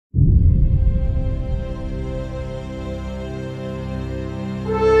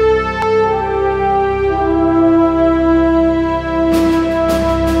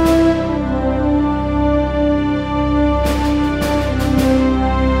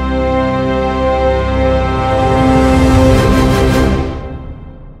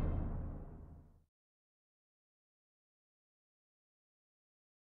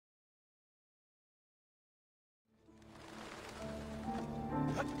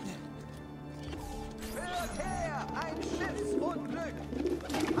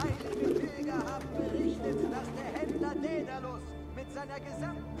zurück. Heilige Pilger haben berichtet, dass der Händler Daedalus mit seiner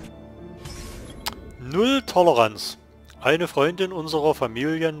gesamten... Null Toleranz. Eine Freundin unserer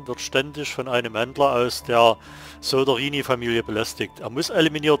Familien wird ständig von einem Händler aus der Soderini-Familie belästigt. Er muss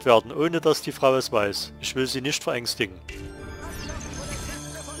eliminiert werden, ohne dass die Frau es weiß. Ich will sie nicht verängstigen.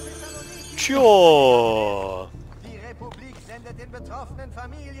 Tja. Die Republik sendet den betroffenen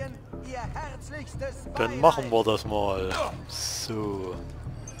Familien ihr herzlichstes Beileid. Dann machen wir das mal. So.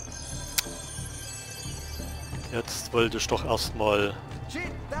 Jetzt wollte ich doch erstmal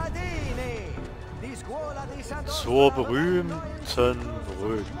zur berühmten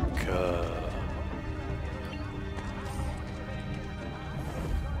Brücke.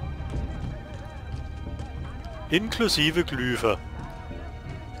 Inklusive Glyphe.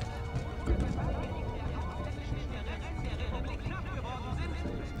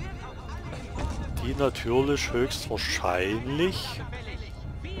 Die natürlich höchstwahrscheinlich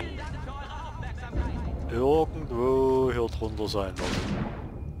irgendwo hier drunter sein wird.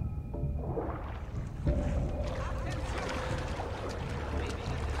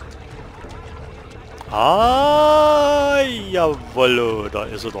 Ah, jawollo, da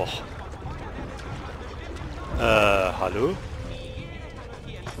ist er doch. Hallo?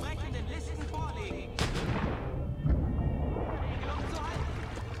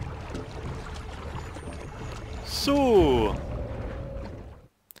 So.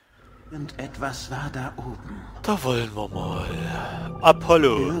 Irgendetwas war da oben. Da wollen wir mal.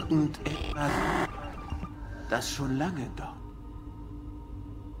 Apollo. Irgendetwas, das schon lange dort.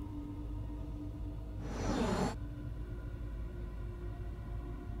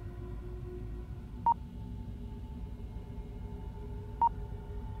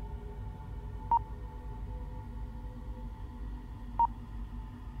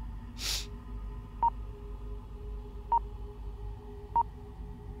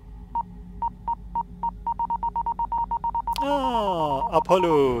 Ah,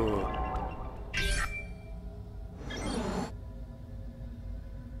 Apollo.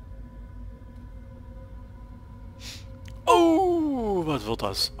 Oh, was wird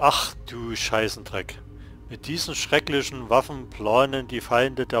das? Ach du Scheißendreck. Mit diesen schrecklichen Waffen planen die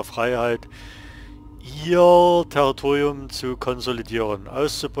Feinde der Freiheit, ihr Territorium zu konsolidieren,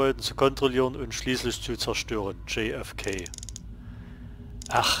 auszubeuten, zu kontrollieren und schließlich zu zerstören. JFK.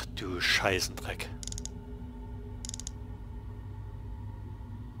 Ach du Scheißendreck.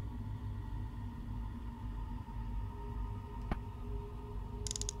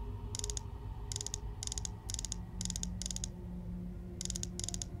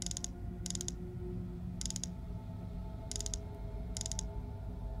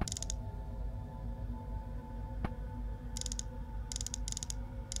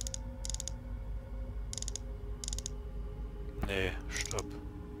 Nee, stopp.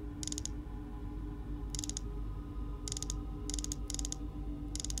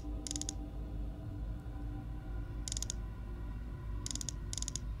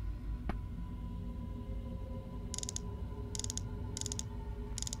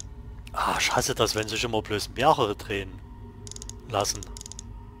 Ah, ich hasse das, wenn sich immer bloß mehrere drehen lassen.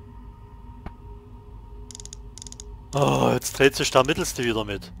 Oh, jetzt dreht sich der Mittelste wieder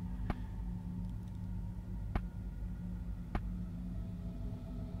mit.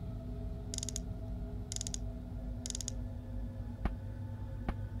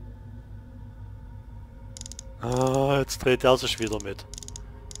 Ah, jetzt dreht er sich wieder mit.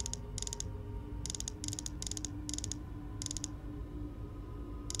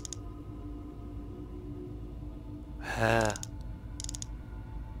 Hä?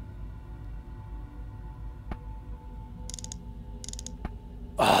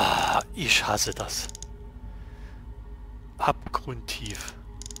 Ah, ich hasse das. Abgrundtief.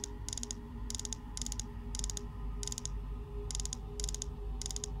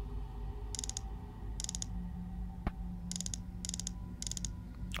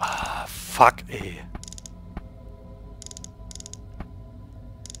 Ah, fuck, ey.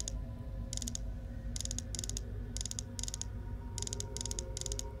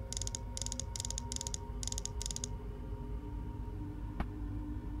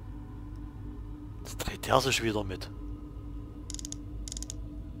 Jetzt dreht der sich wieder mit.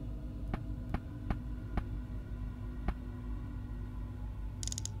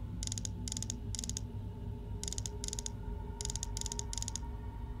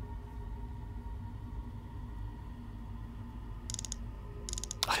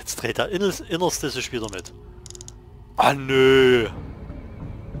 Jetzt dreht der Innerste sich wieder mit. Ah nö.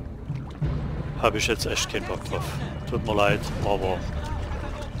 Habe ich jetzt echt keinen Bock drauf. Tut mir leid, aber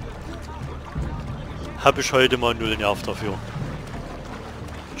habe ich heute mal null Nerv dafür.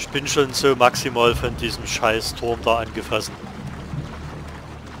 Ich bin schon so maximal von diesem scheiß Turm da angefressen.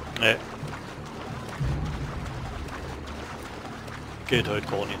 Nee. Geht heute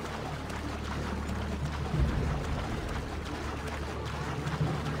gar nicht.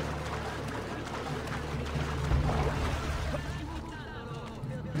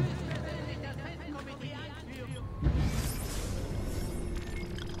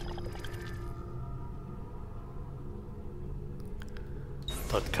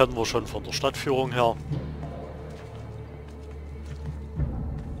 Das kennen wir schon von der Stadtführung her.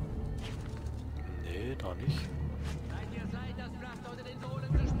 Nee, da nicht. Seid ihr seid, das Pflaster unter den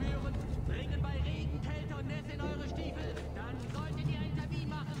Sohlen zu spüren? Dringen bei Regen, Kälte und Nässe in eure Stiefel. Dann solltet ihr ein Termin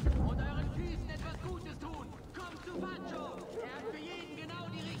machen und euren Füßen etwas Gutes tun. Kommt zu Pancho! Er hat für jeden genau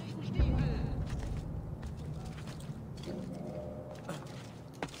die richtigen Stiefel.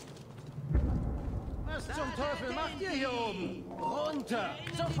 Was zum Teufel macht ihr hier oben? Runter!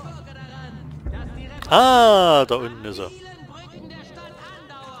 Sofort! Ah, da unten ist er.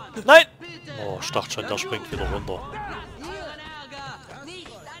 Nein! Oh, ich dachte schon, der springt wieder runter.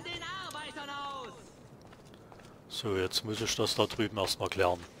 So, jetzt muss ich das da drüben erstmal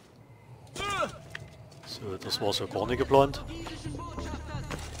klären. So, das war so gar nicht geplant.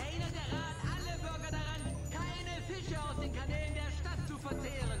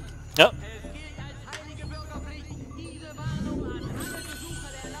 Ja.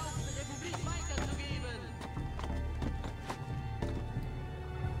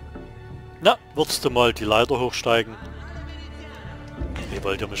 Na, würdest du mal die Leiter hochsteigen? Nee,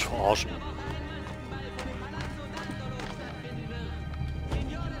 wollt ihr mich verarschen?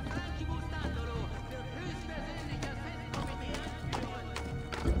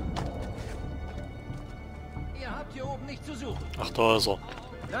 Ihr habt hier oben nicht zu suchen. Ach, da ist er.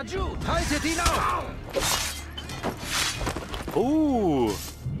 Raju, haltet ihn auf!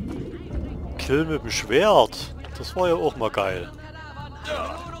 Kill mit dem Schwert. Das war ja auch mal geil.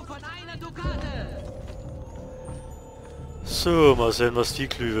 So, mal sehen, was die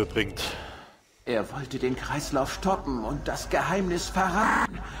Klüve bringt. Er wollte den Kreislauf stoppen und das Geheimnis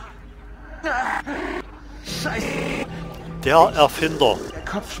verraten. Scheiße! Der Erfinder. Der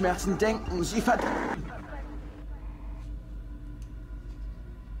Kopfschmerzen denken, sie verdammten.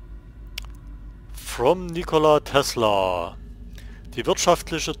 From Nikola Tesla. Die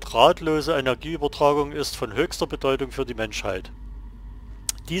wirtschaftliche drahtlose Energieübertragung ist von höchster Bedeutung für die Menschheit.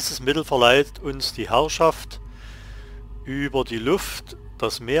 Dieses Mittel verleiht uns die Herrschaft über die Luft,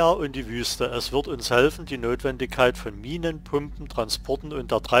 das Meer und die Wüste. Es wird uns helfen, die Notwendigkeit von Minen, Pumpen, Transporten und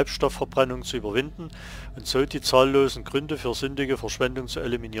der Treibstoffverbrennung zu überwinden und so die zahllosen Gründe für sündige Verschwendung zu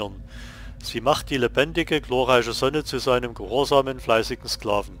eliminieren. Sie macht die lebendige, glorreiche Sonne zu seinem gehorsamen, fleißigen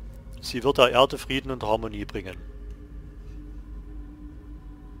Sklaven. Sie wird der Erde Frieden und Harmonie bringen.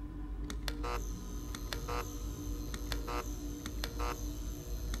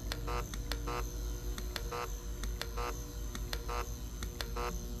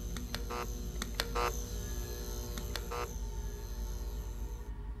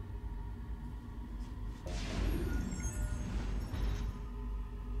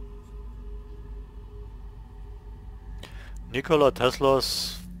 Nikola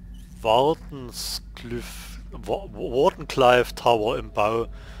Teslas Wardenclyffe Tower im Bau,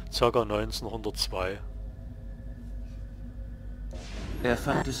 ca. 1902. Er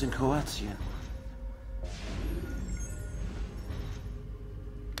fand es in Kroatien.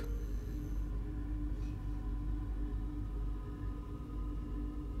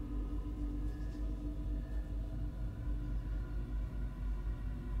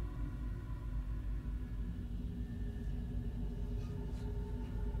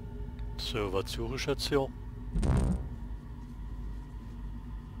 So, was suche ich jetzt hier?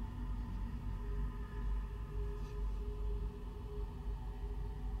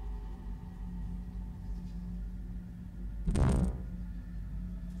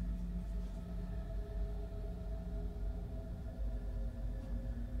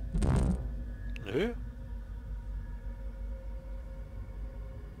 Nö.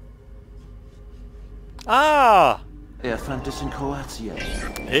 Ah! Er fand es in Kroatien.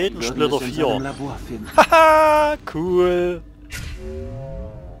 Edensplitter Würden es in seinem 4. Labor finden. Haha, cool.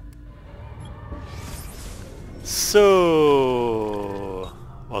 So.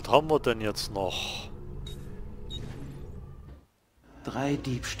 Was haben wir denn jetzt noch? 3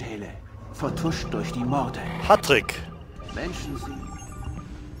 Diebstähle. Vertuscht durch die Morde. Hattrick. Menschen sind...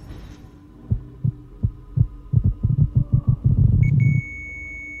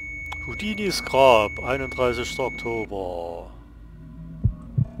 Houdinis Grab, 31. Oktober.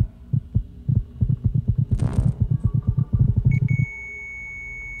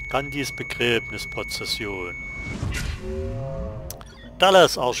 Gandhis Begräbnisprozession.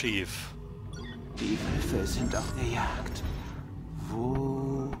 Dallas Archiv. Die Wölfe sind auf der Jagd.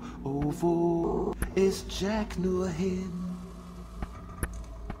 Wo, oh wo, ist Jack nur hin?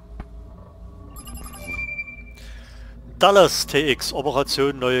 Dallas TX,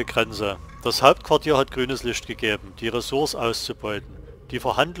 Operation Neue Grenze. Das Hauptquartier hat grünes Licht gegeben, die Ressource auszubeuten. Die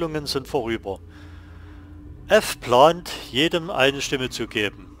Verhandlungen sind vorüber. F plant, jedem eine Stimme zu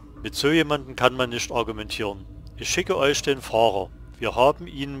geben. Mit so jemandem kann man nicht argumentieren. Ich schicke euch den Fahrer. Wir haben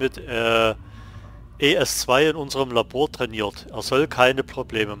ihn mit ES2 in unserem Labor trainiert. Er sollte keine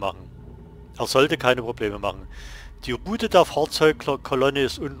Probleme machen. Die Route der Fahrzeugkolonne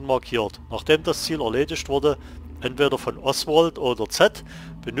ist unten markiert. Nachdem das Ziel erledigt wurde, entweder von Oswald oder Z,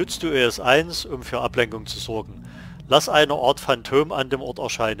 benutzt du ES1, um für Ablenkung zu sorgen. Lass eine Art Phantom an dem Ort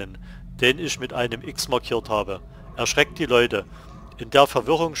erscheinen, den ich mit einem X markiert habe. Erschreckt die Leute. In der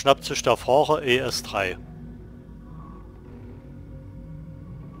Verwirrung schnappt sich der Fahrer ES3.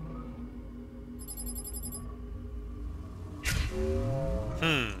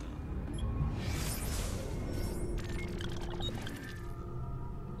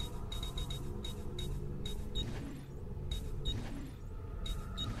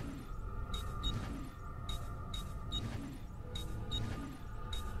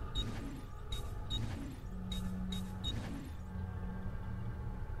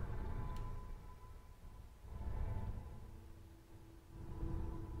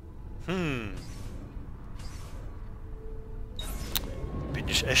 Bin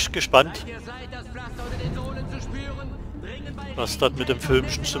ich echt gespannt, was das mit dem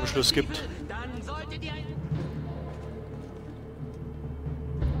Filmchen zum Schluss gibt.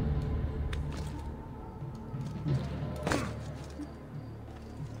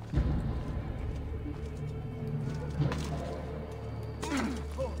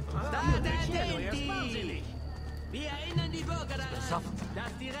 Wir erinnern die Bürger daran,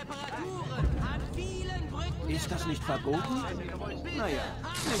 dass die Reparaturen an vielen Brücken... Ist das nicht verboten? Naja,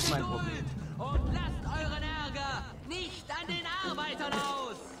 nicht mein Problem. Und lasst euren Ärger nicht an den Arbeitern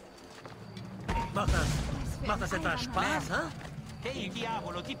aus! Macht das etwa Spaß, hä?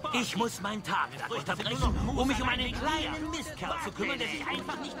 Ich muss meinen Tag unterbrechen, um mich um einen kleinen Mistkerl zu kümmern, der sich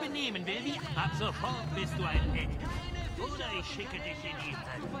einfach nicht benehmen will, wie... Ab sofort bist du ein Hecht. Oder ich schicke dich in die Hölle.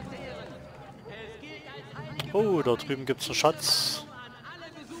 Oh, da drüben gibt's einen Schatz.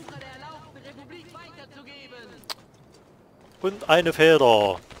 Und eine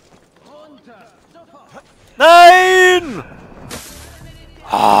Feder. Nein!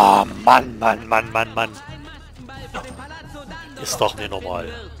 Ah, Mann. Ist doch nicht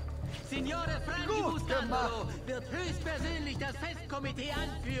normal. Gut gemacht! Wird höchstpersönlich das Festkomitee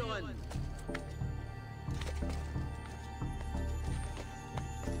anführen.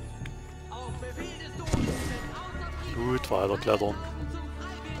 Auf Befehl des Doms sind außer Gut, weiterklettern.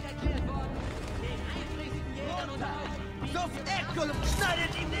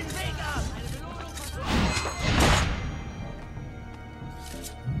 Schneidet ihm den Weg ab!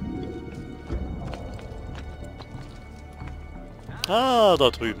 Ah, da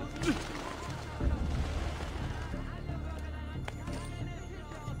drüben.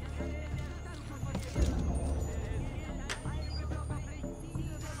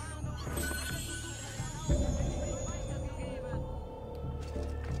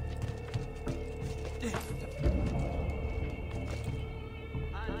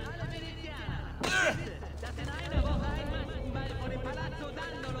 dass in einer Woche ein Maskenball vor dem Palazzo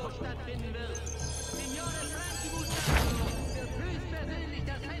Dandolo stattfinden wird. Signore wird höchstpersönlich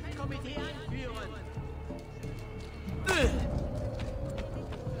das Festkomitee anführen.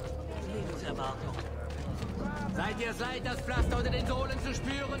 Lebenserwartung. Seid ihr es leid, das Pflaster unter den Sohlen zu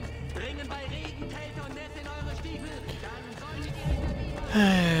spüren? Dringen bei Regen, Kälte und Nässe in eure Stiefel? Dann solltet ihr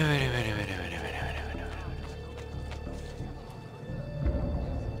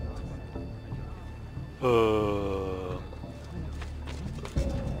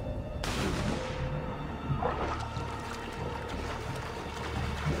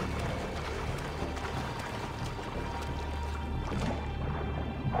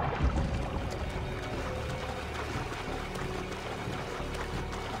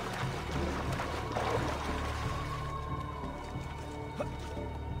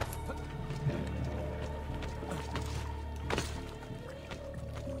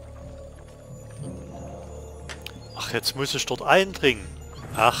Ach, jetzt muss ich dort eindringen.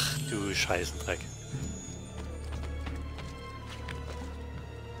 Ach du Scheißendreck.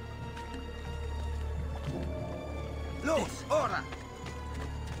 Los, Ora!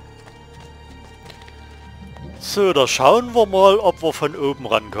 So, da schauen wir mal, ob wir von oben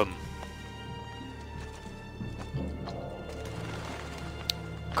rankommen.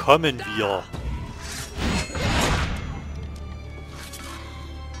 Kommen wir.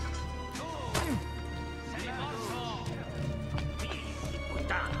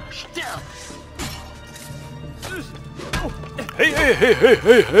 Hey, hey, hey, hey,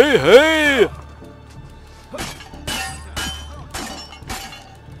 hey, hey, hey!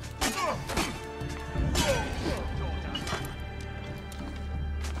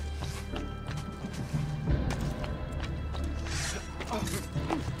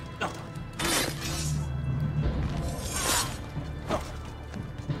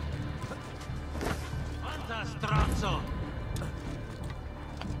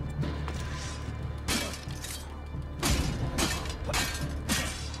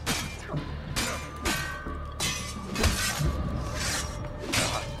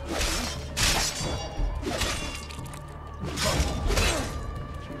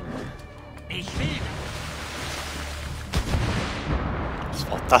 Was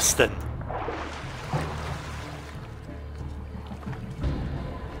war das denn?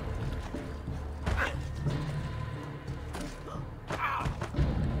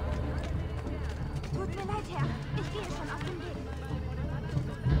 Tut mir leid, Herr. Ich gehe schon auf den Weg.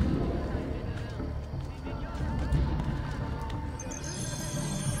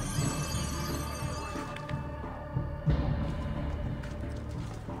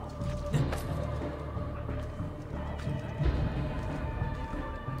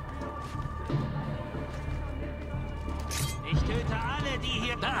 Ich töte alle, die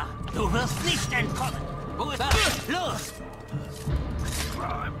hier... Da! Du wirst nicht entkommen! Wo ist das? Los!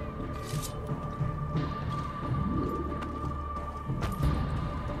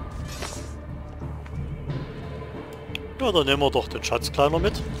 Ja, dann nehmen wir doch den Schatzkleiner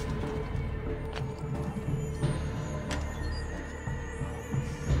mit.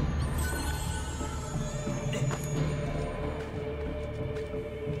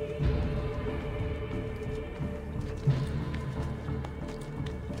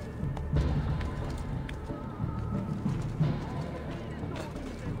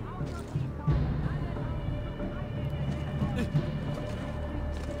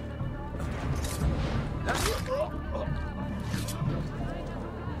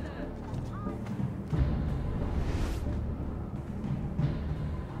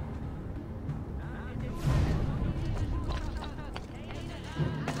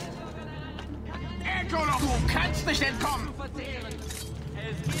 Du kannst nicht entkommen! Es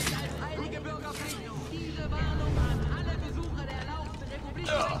gilt als heilige Bürgerpflicht, diese Warnung an alle Besucher der erlauchten Republik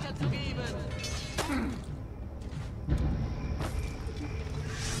weiterzugeben.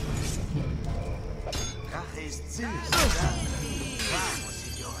 Rache ist süß.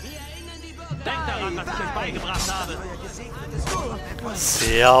 Denk daran, was ich euch beigebracht habe!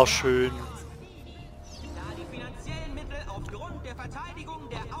 Sehr schön. Da die finanziellen Mittel aufgrund der Verteidigung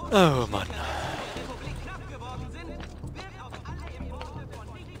der Oh Mann. Republik knapp geworden sind, wird auf alle Importe von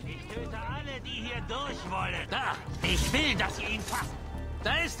Ich töte alle, die hier durch wollen! Da! Ich will, dass ihr ihn fasst!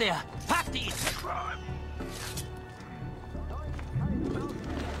 Da ist er! Packt ihn!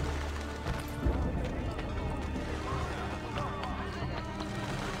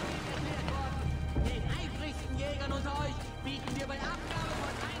 den eifrigsten Jägern unter euch bieten wir bei Abgabe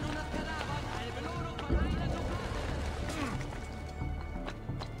von 100 Kadavern eine Belohnung von einer Dublade.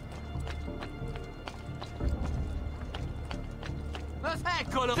 Was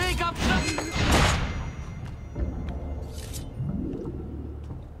heck, Kolo? Weg ab!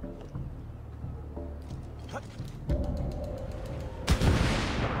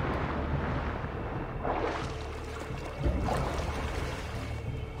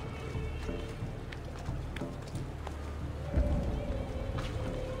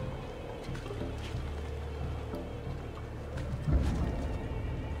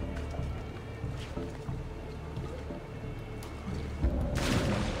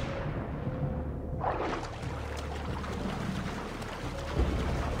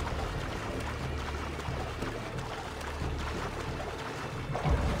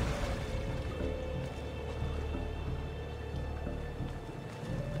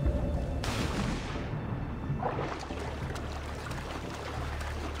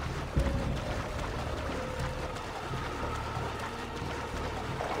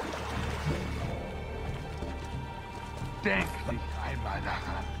 Denk nicht einmal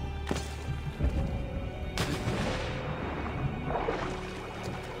daran.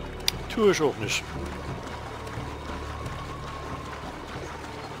 Tue ich auch nicht.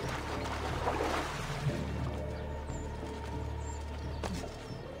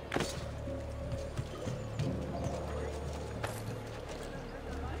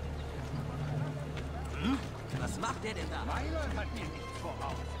 macht der denn da?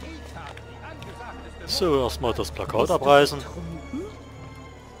 So, erstmal das Plakat abreißen.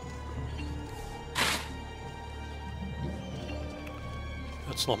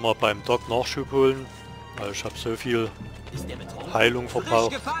 Jetzt nochmal beim Doc Nachschub holen, weil ich habe so viel Heilung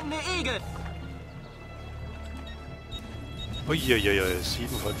verbraucht. Uiuiui, 7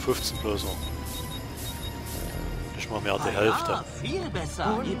 von 15 bloß noch. Nicht mal mehr die Hälfte. Ja, viel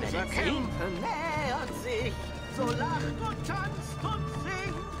besser. Ihr Unser werdet sehen. Kämpfen nähert sich, so lacht und tanzt und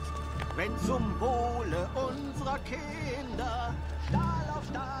singt, wenn zum Wohle unserer Kinder Stahl auf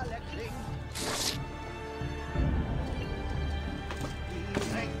Stahl erklingt. Die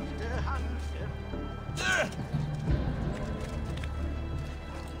rechte Hand.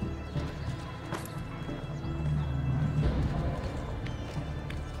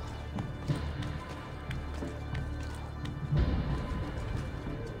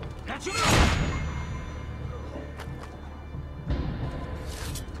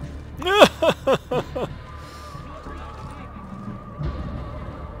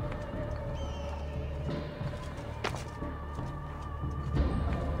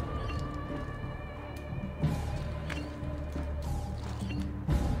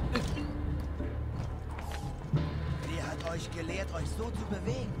 Wer hat euch gelehrt, euch so zu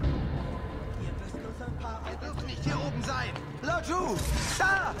bewegen? Ihr müsst uns ein paar... Ihr dürft nicht hier oben sein. Laju!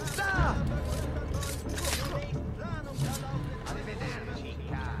 Da! Da!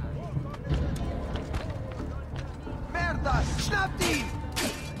 Merda! Schnappt ihn!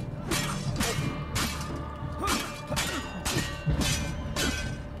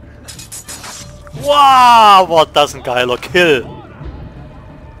 Wow, war das ein geiler Kill!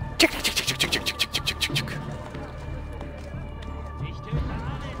 Tschick, tschick, tschick, tschick, tschick, tschick, tschick, tschick, tschick, tschick. Ich töte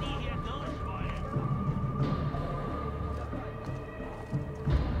alle, die hier durch wollen.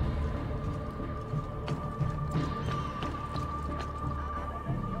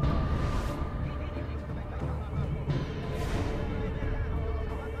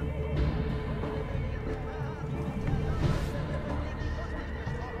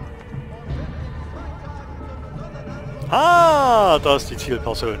 Ah, da ist die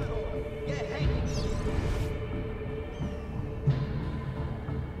Zielperson.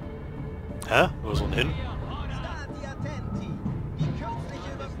 Hä? Wo ist er denn hin?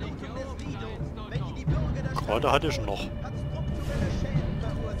 Gerade hatte ich ihn noch.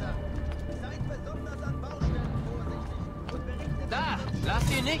 Da!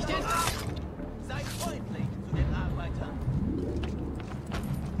 Lasst ihn nicht hin! Seid freundlich zu den Arbeitern.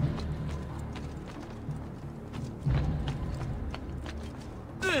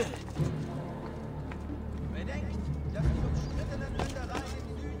 Bedenkt, dass die umstrittenen Ländereien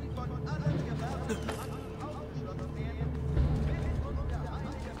im Süden von allen Gewerben ausgeschlossen werden. Und der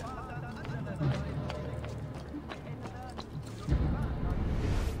heilige Vater an anderer Seite.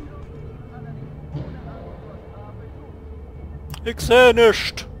 Ich seh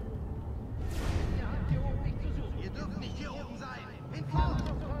nicht. Ihr dürft nicht hier oben sein. Hinfort!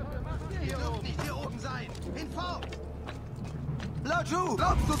 Ihr dürft nicht hier oben sein. Hinfort! Laju,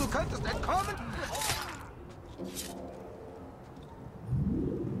 glaubst du, du könntest entkommen?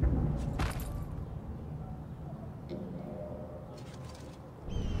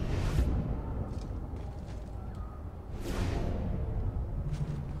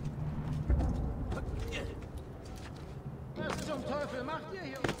 Was zum Teufel macht ihr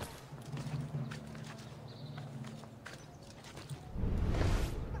hier?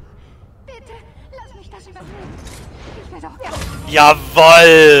 Bitte, lass mich das übernehmen. Ich will doch...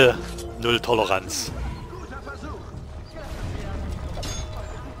 Jawoll! Null Toleranz. Guter Versuch.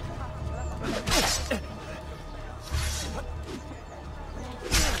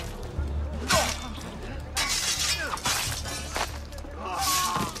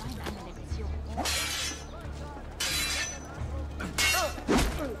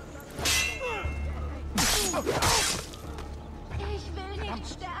 Ich will nicht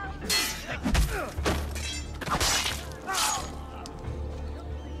sterben.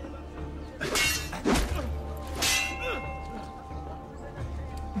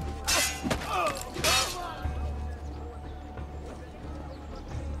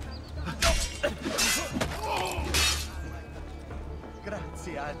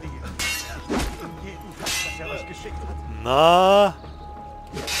 Grazie a Dio. In jedem Tag, was er euch geschickt hat. Na?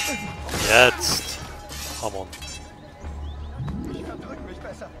 Jetzt. Hammer. Ich verdrück mich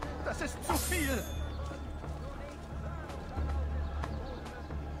besser. Das ist zu viel.